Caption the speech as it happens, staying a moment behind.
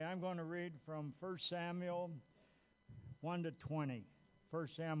going to read from 1 Samuel 1 to 20. 1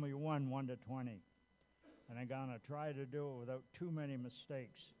 Samuel 1 to 20. And I'm going to try to do it without too many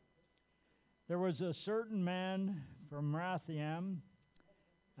mistakes. There was a certain man from Rathaim,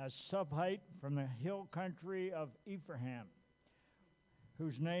 a Subhite from the hill country of Ephraim,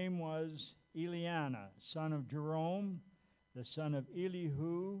 whose name was Eliana, son of Jerome, the son of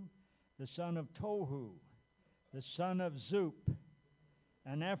Elihu, the son of Tohu, the son of Zup,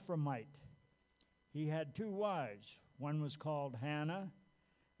 an Ephraimite. He had two wives. One was called Hannah,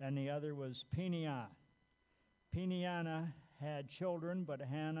 and the other was Peninnah. Peninnah had children, but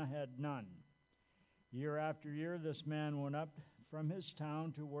Hannah had none. Year after year, this man went up from his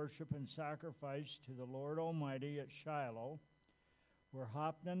town to worship and sacrifice to the Lord Almighty at Shiloh, where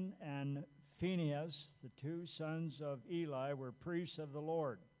Hophni and Phinehas, the two sons of Eli, were priests of the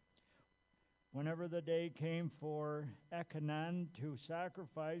Lord. Whenever the day came for Elkanah to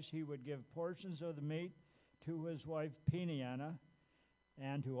sacrifice, he would give portions of the meat to his wife Peninnah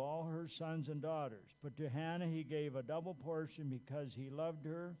and to all her sons and daughters. But to Hannah he gave a double portion because he loved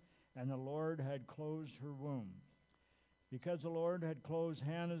her, and the Lord had closed her womb. Because the Lord had closed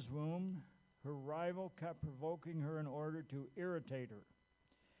Hannah's womb, her rival kept provoking her in order to irritate her.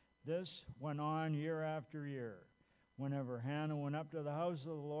 This went on year after year. Whenever Hannah went up to the house of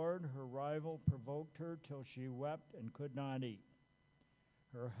the Lord, her rival provoked her till she wept and could not eat.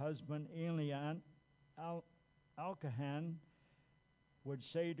 Her husband Elkanah would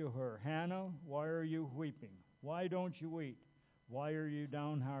say to her, Hannah, why are you weeping? Why don't you eat? Why are you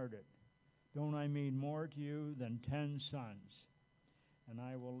downhearted? Don't I mean more to you than 10 sons? And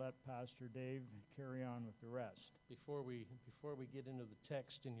I will let Pastor Dave carry on with the rest. Before we get into the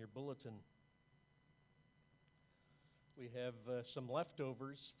text in your bulletin, we have some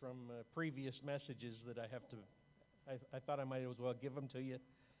leftovers from previous messages that I thought I might as well give them to you.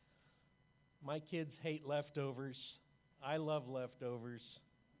 My kids hate leftovers. I love leftovers.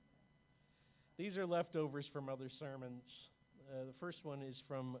 These are leftovers from other sermons. The first one is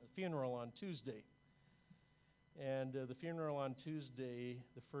from funeral on Tuesday. And the funeral on Tuesday,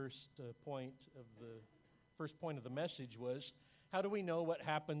 the first point of the message was, how do we know what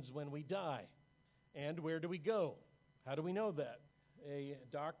happens when we die? And where do we go? How do we know that? A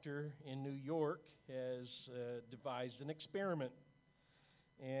doctor in New York has devised an experiment.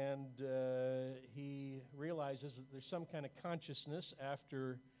 And he realizes that there's some kind of consciousness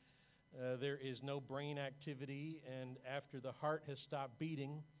after there is no brain activity and after the heart has stopped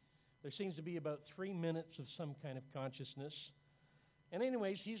beating. There seems to be about 3 minutes of some kind of consciousness. And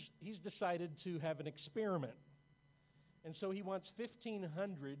anyways, he's decided to have an experiment. And so he wants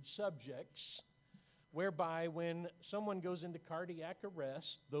 1,500 subjects, whereby when someone goes into cardiac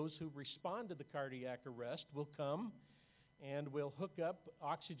arrest, those who respond to the cardiac arrest will come and will hook up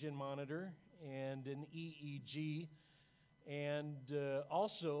oxygen monitor and an EEG and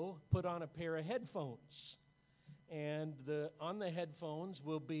also put on a pair of headphones. And on the headphones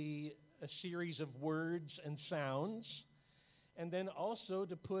will be a series of words and sounds, and then also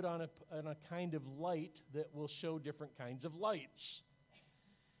to put on a kind of light that will show different kinds of lights.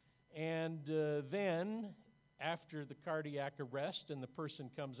 And then, after the cardiac arrest and the person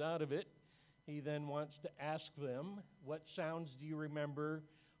comes out of it, he then wants to ask them, what sounds do you remember?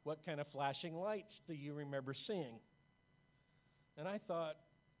 What kind of flashing lights do you remember seeing? And I thought,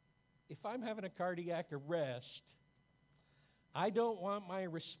 if I'm having a cardiac arrest, I don't want my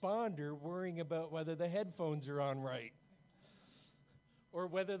responder worrying about whether the headphones are on right or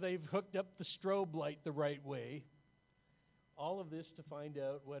whether they've hooked up the strobe light the right way. All of this to find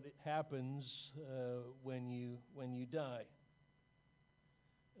out what happens when you die.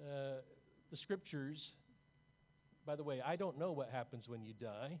 The scriptures, by the way, I don't know what happens when you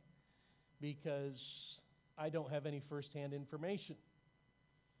die because I don't have any firsthand information.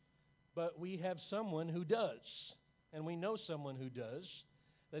 But we have someone who does, and we know someone who does.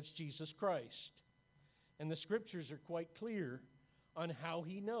 That's Jesus Christ. And the scriptures are quite clear on how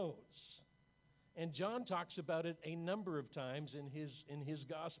he knows. And John talks about it a number of times in his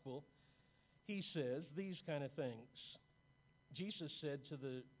gospel. He says these kind of things. Jesus said to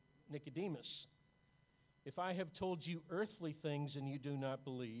the Nicodemus, if I have told you earthly things and you do not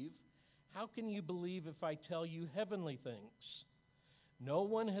believe, how can you believe if I tell you heavenly things? No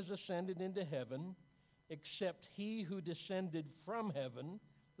one has ascended into heaven except he who descended from heaven,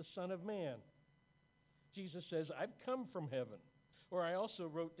 the Son of Man. Jesus says, I've come from heaven. Or I also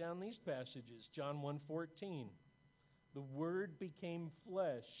wrote down these passages, John 1:14. The Word became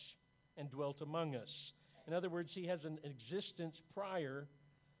flesh and dwelt among us. In other words, he has an existence prior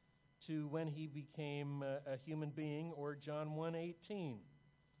to when he became a human being, or John 1:18.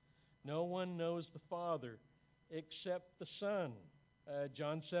 No one knows the Father except the Son.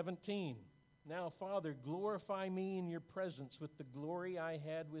 John 17. Now, Father, glorify me in your presence with the glory I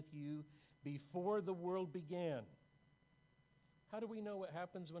had with you before the world began. How do we know what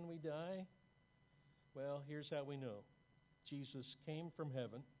happens when we die? Well, here's how we know. Jesus came from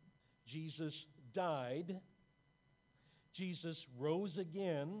heaven. Jesus died. Jesus rose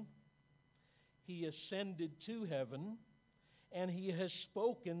again. He ascended to heaven. And he has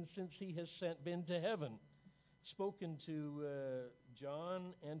spoken since he has been to heaven. Spoken to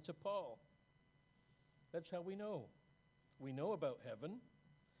John and to Paul. That's how we know. We know about heaven.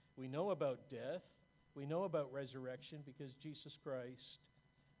 We know about death. We know about resurrection because Jesus Christ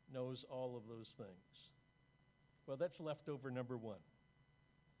knows all of those things. Well, that's leftover number one.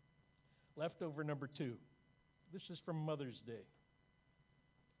 Leftover number two. This is from Mother's Day.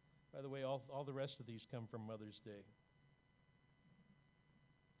 By the way, all the rest of these come from Mother's Day.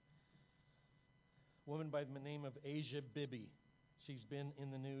 A woman by the name of Asia Bibi. She's been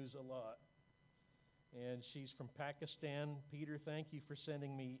in the news a lot. And she's from Pakistan. Peter, thank you for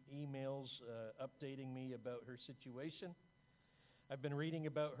sending me emails updating me about her situation. I've been reading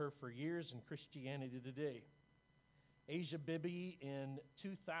about her for years in Christianity Today. Asia Bibi in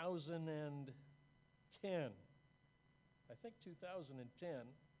 2010, I think 2010,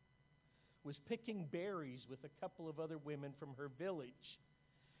 was picking berries with a couple of other women from her village.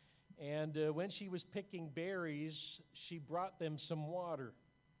 And when she was picking berries, she brought them some water.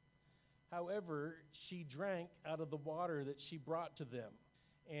 However, she drank out of the water that she brought to them.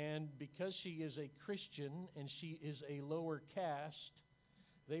 And because she is a Christian and she is a lower caste,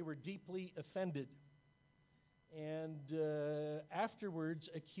 they were deeply offended. And afterwards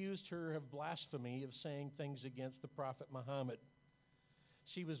accused her of blasphemy, of saying things against the Prophet Muhammad.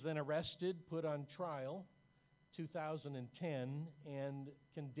 She was then arrested, put on trial, 2010, and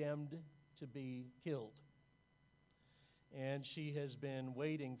condemned to be killed. And she has been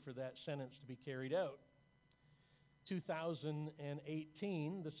waiting for that sentence to be carried out.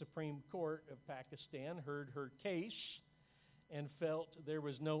 2018, the Supreme Court of Pakistan heard her case and felt there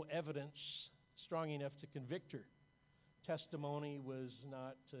was no evidence strong enough to convict her. Testimony was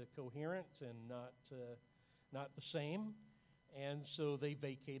not coherent and not the same, and so they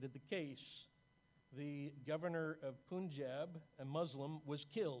vacated the case. The governor of Punjab, a Muslim, was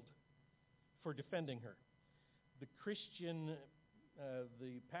killed for defending her. The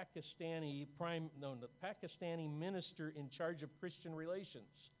Pakistani minister in charge of Christian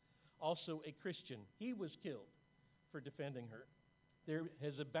relations, also a Christian, he was killed for defending her. There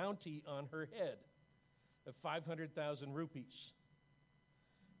is a bounty on her head of 500,000 rupees.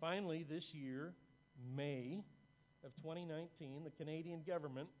 Finally, this year, May of 2019, the Canadian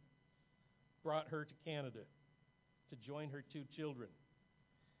government brought her to Canada to join her two children.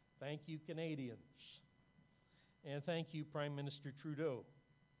 Thank you, Canadians. And thank you, Prime Minister Trudeau,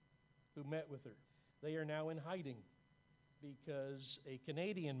 who met with her. They are now in hiding because a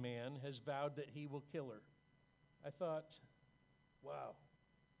Canadian man has vowed that he will kill her. I thought, wow.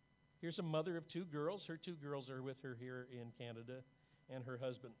 Here's a mother of two girls. Her two girls are with her here in Canada, and her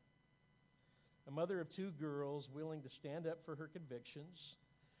husband. A mother of two girls willing to stand up for her convictions,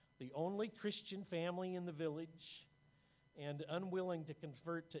 the only Christian family in the village, and unwilling to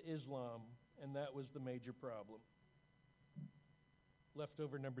convert to Islam, and that was the major problem.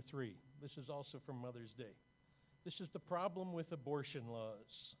 Leftover number three. This is also from Mother's Day. This is the problem with abortion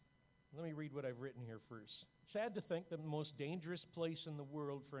laws. Let me read what I've written here first. Sad to think that the most dangerous place in the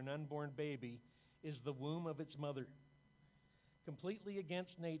world for an unborn baby is the womb of its mother. Completely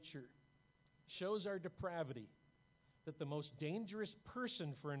against nature, shows our depravity that the most dangerous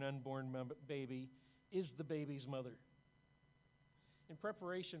person for an unborn baby is the baby's mother. In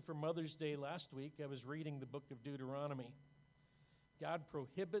preparation for Mother's Day last week, I was reading the book of Deuteronomy. God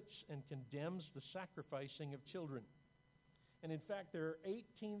prohibits and condemns the sacrificing of children. And in fact, there are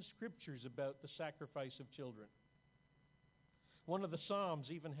 18 scriptures about the sacrifice of children. One of the Psalms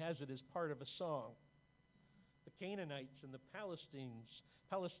even has it as part of a song. The Canaanites and the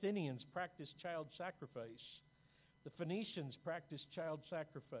Palestinians practiced child sacrifice. The Phoenicians practiced child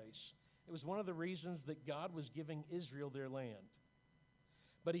sacrifice. It was one of the reasons that God was giving Israel their land.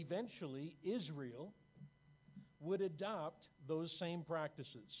 But eventually, Israel would adopt those same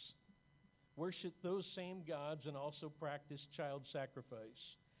practices, worship those same gods, and also practice child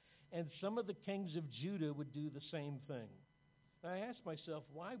sacrifice. And some of the kings of Judah would do the same thing. And I asked myself,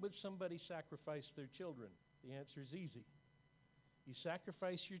 why would somebody sacrifice their children? The answer is easy. You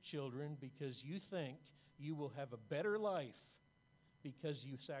sacrifice your children because you think you will have a better life because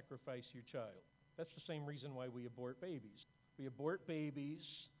you sacrifice your child. That's the same reason why we abort babies. We abort babies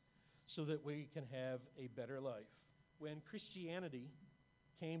so that we can have a better life. When Christianity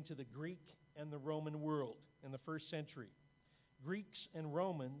came to the Greek and the Roman world in the first century, Greeks and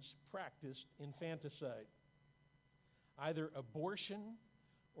Romans practiced infanticide. Either abortion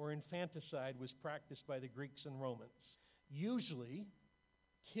or infanticide was practiced by the Greeks and Romans, usually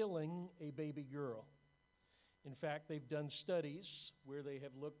killing a baby girl. In fact, they've done studies where they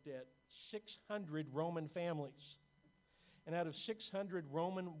have looked at 600 Roman families. And out of 600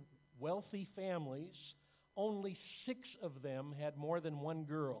 Roman wealthy families, only 6 of them had more than one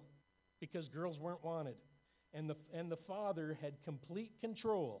girl because girls weren't wanted. And the father had complete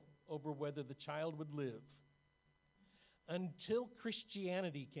control over whether the child would live. Until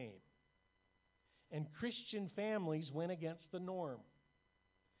Christianity came. And Christian families went against the norm.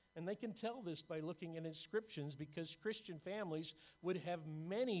 And they can tell this by looking at inscriptions, because Christian families would have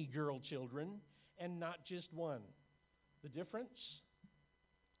many girl children and not just one. The difference?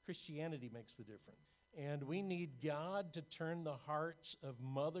 Christianity makes the difference. And we need God to turn the hearts of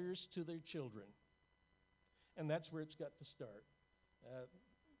mothers to their children. And that's where it's got to start.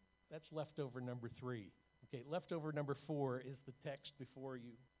 That's leftover number 3. Okay, leftover number 4 is the text before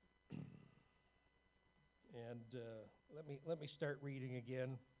you. And let me start reading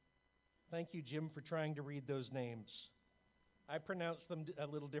again. Thank you, Jim, for trying to read those names. I pronounce them a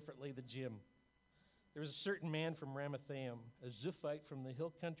little differently than Jim. There was a certain man from Ramathaim, a Zuphite from the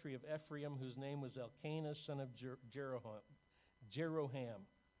hill country of Ephraim, whose name was Elkanah, son of Jeroham,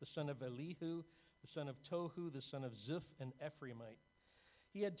 the son of Elihu, the son of Tohu, the son of Zuph, an Ephraimite.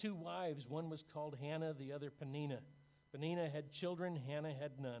 He had 2 wives. One was called Hannah, the other Peninnah. Peninnah had children, Hannah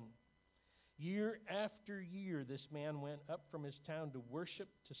had none. Year after year, this man went up from his town to worship,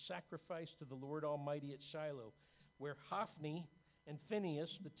 to sacrifice to the Lord Almighty at Shiloh, where Hophni and Phinehas,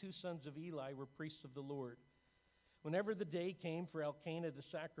 the 2 sons of Eli, were priests of the Lord. Whenever the day came for Elkanah to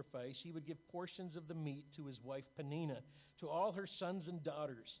sacrifice, he would give portions of the meat to his wife Peninnah, to all her sons and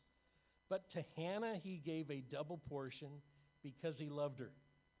daughters. But to Hannah he gave a double portion, because he loved her.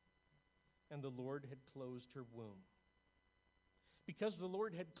 And the Lord had closed her womb. Because the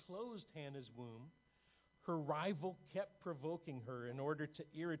Lord had closed Hannah's womb, her rival kept provoking her in order to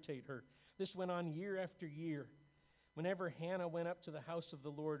irritate her. This went on year after year. Whenever Hannah went up to the house of the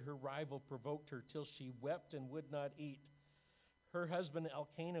Lord, her rival provoked her till she wept and would not eat. Her husband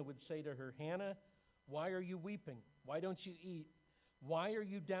Elkanah would say to her, Hannah, why are you weeping? Why don't you eat? Why are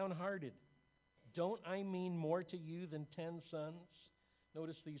you downhearted? Don't I mean more to you than 10 sons?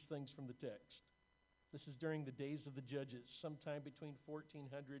 Notice these things from the text. This is during the days of the judges, sometime between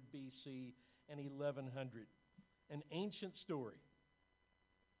 1400 BC and 1100. An ancient story.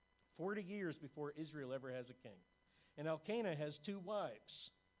 40 years before Israel ever has a king. And Elkanah has 2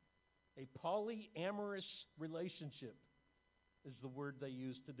 wives. A polyamorous relationship is the word they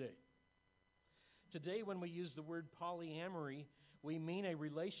use today. Today, when we use the word polyamory, we mean a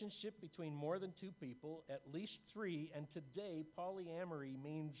relationship between more than 2 people, at least 3, and today polyamory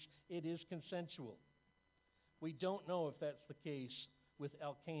means it is consensual. We don't know if that's the case with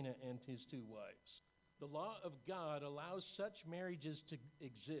Elkanah and his 2 wives. The law of God allows such marriages to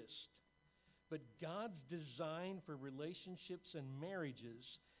exist, but God's design for relationships and marriages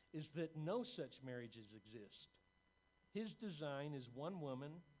is that no such marriages exist. His design is 1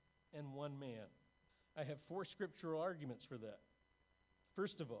 woman and 1 man. I have 4 scriptural arguments for that.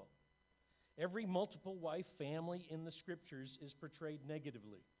 First of all, every multiple wife family in the scriptures is portrayed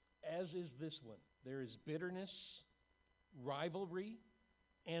negatively, as is this one. There is bitterness, rivalry,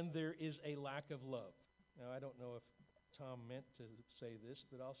 and there is a lack of love. Now, I don't know if Tom meant to say this,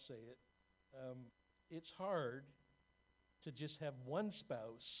 but I'll say it. It's hard to just have one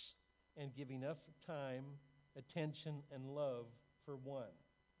spouse and give enough time, attention, and love for one.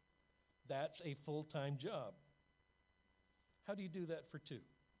 That's a full-time job. How do you do that for 2?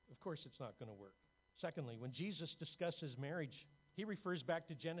 Of course, it's not going to work. Secondly, when Jesus discusses marriage, he refers back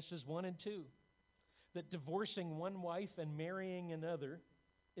to Genesis 1 and 2, that divorcing one wife and marrying another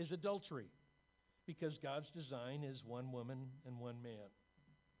is adultery, because God's design is 1 woman and 1 man.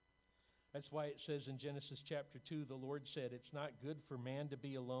 That's why it says in Genesis chapter 2, the Lord said, it's not good for man to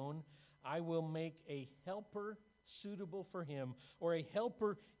be alone. I will make a helper suitable for him, or a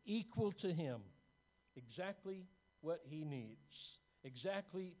helper equal to him. Exactly what he needs.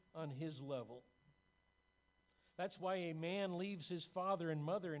 Exactly on his level. That's why a man leaves his father and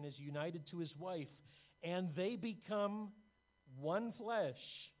mother and is united to his wife, and they become 1 flesh.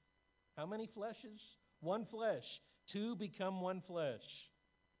 How many fleshes? 1 flesh. 2 become 1 flesh.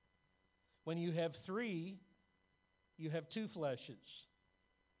 When you have 3, you have 2 fleshes.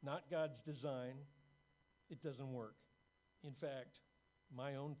 Not God's design. It doesn't work. In fact,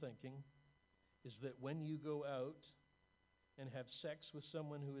 my own thinking, is that when you go out and have sex with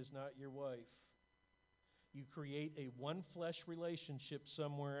someone who is not your wife, you create a one-flesh relationship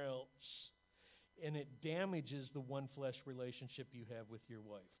somewhere else, and it damages the one-flesh relationship you have with your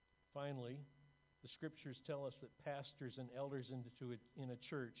wife. Finally, the Scriptures tell us that pastors and elders in a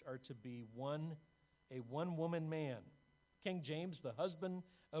church are to be a one-woman man. King James, the husband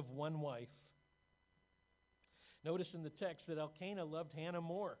of one wife. Notice in the text that Elkanah loved Hannah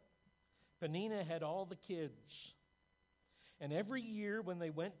more. Peninnah had all the kids. And every year when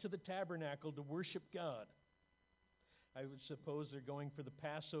they went to the tabernacle to worship God, I would suppose they're going for the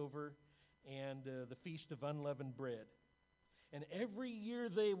Passover and the Feast of Unleavened Bread. And every year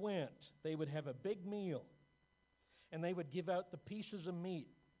they went, they would have a big meal. And they would give out the pieces of meat.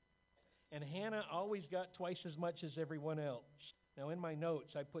 And Hannah always got twice as much as everyone else. Now in my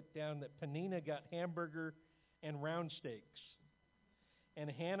notes I put down that Peninnah got hamburger and round steaks. And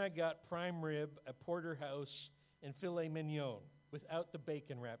Hannah got prime rib, a porterhouse, and filet mignon without the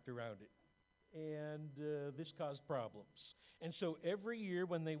bacon wrapped around it. And this caused problems. And so every year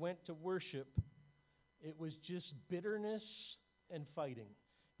when they went to worship, it was just bitterness and fighting.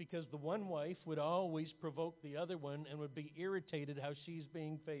 Because the one wife would always provoke the other one and would be irritated how she's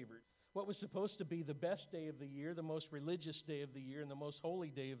being favored. What was supposed to be the best day of the year, the most religious day of the year, and the most holy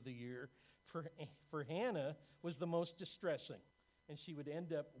day of the year, for Hannah was the most distressing. And she would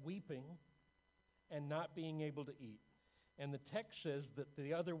end up weeping and not being able to eat. And the text says that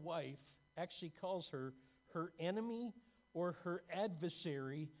the other wife actually calls her enemy or her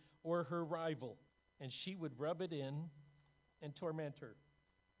adversary or her rival. And she would rub it in and torment her.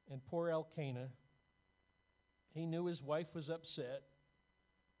 And poor Elkanah, he knew his wife was upset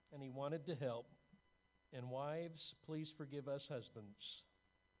and he wanted to help. And wives, please forgive us husbands.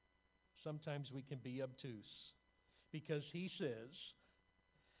 Sometimes we can be obtuse. Because he says,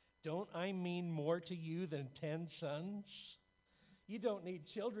 don't I mean more to you than 10 sons? You don't need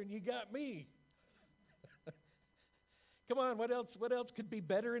children, you got me. Come on, what else could be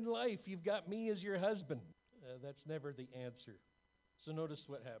better in life? You've got me as your husband. That's never the answer. So notice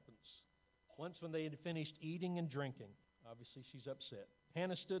what happens. Once when they had finished eating and drinking, obviously she's upset.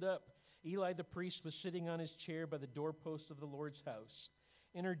 Hannah stood up. Eli the priest was sitting on his chair by the doorpost of the Lord's house.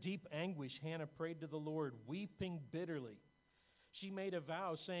 In her deep anguish, Hannah prayed to the Lord, weeping bitterly. She made a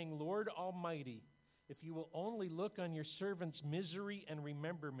vow, saying, Lord Almighty, if you will only look on your servant's misery and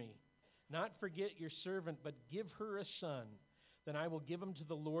remember me, not forget your servant, but give her a son, then I will give him to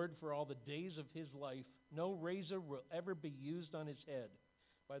the Lord for all the days of his life. No razor will ever be used on his head.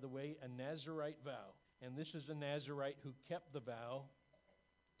 By the way, a Nazirite vow. And this is a Nazirite who kept the vow,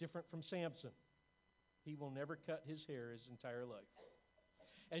 different from Samson. He will never cut his hair his entire life.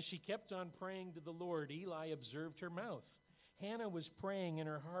 As she kept on praying to the Lord, Eli observed her mouth. Hannah was praying in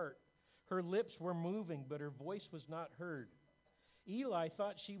her heart. Her lips were moving, but her voice was not heard. Eli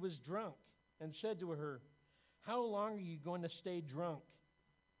thought she was drunk and said to her, How long are you going to stay drunk?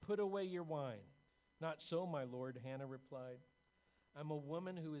 Put away your wine. Not so, my lord, Hannah replied. I'm a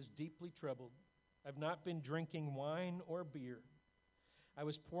woman who is deeply troubled. I've not been drinking wine or beer. I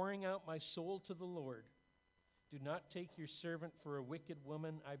was pouring out my soul to the Lord. Do not take your servant for a wicked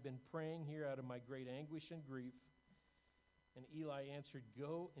woman. I've been praying here out of my great anguish and grief. And Eli answered,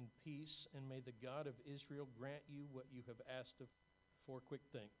 Go in peace, and may the God of Israel grant you what you have asked of. 4 quick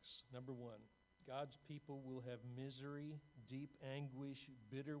things. Number 1, God's people will have misery, deep anguish,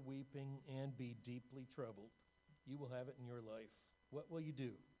 bitter weeping, and be deeply troubled. You will have it in your life. What will you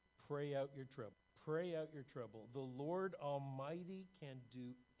do? Pray out your trouble. Pray out your trouble. The Lord Almighty can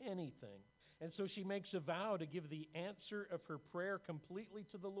do anything. And so she makes a vow to give the answer of her prayer completely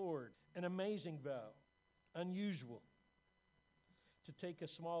to the Lord. An amazing vow. Unusual. To take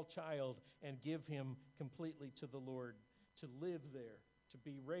a small child and give him completely to the Lord. To live there. To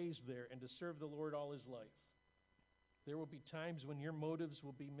be raised there. And to serve the Lord all his life. There will be times when your motives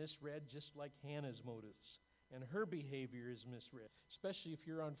will be misread just like Hannah's motives. And her behavior is misread. Especially if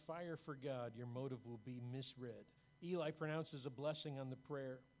you're on fire for God, your motive will be misread. Eli pronounces a blessing on the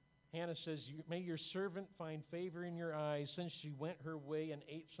prayer. Hannah says, May your servant find favor in your eyes. Since she went her way and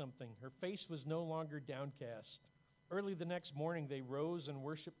ate something, her face was no longer downcast. Early the next morning, they rose and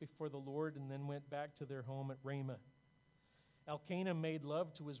worshiped before the Lord and then went back to their home at Ramah. Elkanah made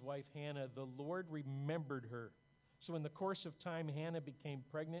love to his wife Hannah. The Lord remembered her. So in the course of time, Hannah became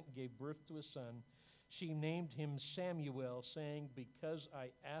pregnant and gave birth to a son. She named him Samuel, saying, Because I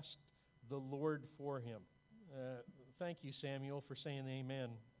asked the Lord for him. Thank you, Samuel, for saying amen.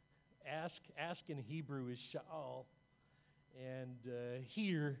 Ask in Hebrew is sha'al, and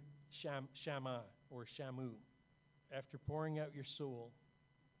here Shammah or Shamu. After pouring out your soul,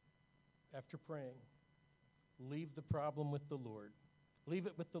 after praying, leave the problem with the Lord. Leave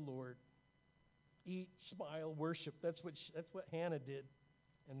it with the Lord. Eat, smile, worship. That's what Hannah did.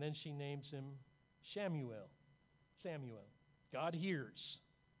 And then she names him Shamuel. Samuel. God hears.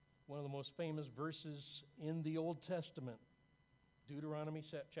 One of the most famous verses in the Old Testament, Deuteronomy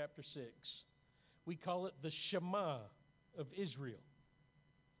chapter 6. We call it the Shema of Israel.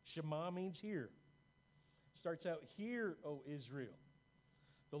 Shema means hear. Starts out, hear, O Israel.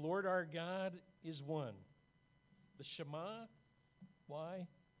 The Lord our God is one. The Shema, why?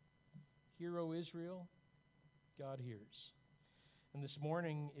 Hear, O Israel, God hears. And this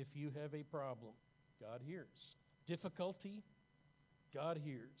morning, if you have a problem, God hears. Difficulty, God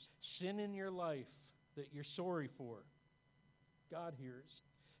hears. Sin in your life that you're sorry for, God hears.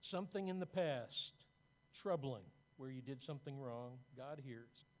 Something in the past, troubling, where you did something wrong, God hears.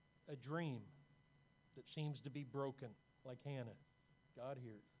 A dream that seems to be broken, like Hannah, God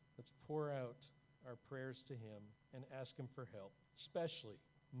hears. Let's pour out our prayers to Him and ask Him for help, especially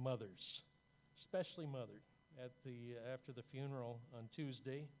mothers. Especially mothers. After the funeral on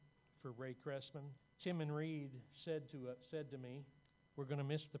Tuesday for Ray Cressman, Tim and Reed said to me, we're going to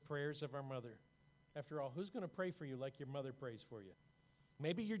miss the prayers of our mother. After all, who's going to pray for you like your mother prays for you?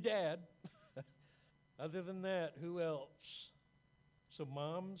 Maybe your dad. Other than that, who else? So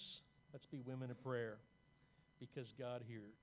moms, let's be women of prayer because God hears.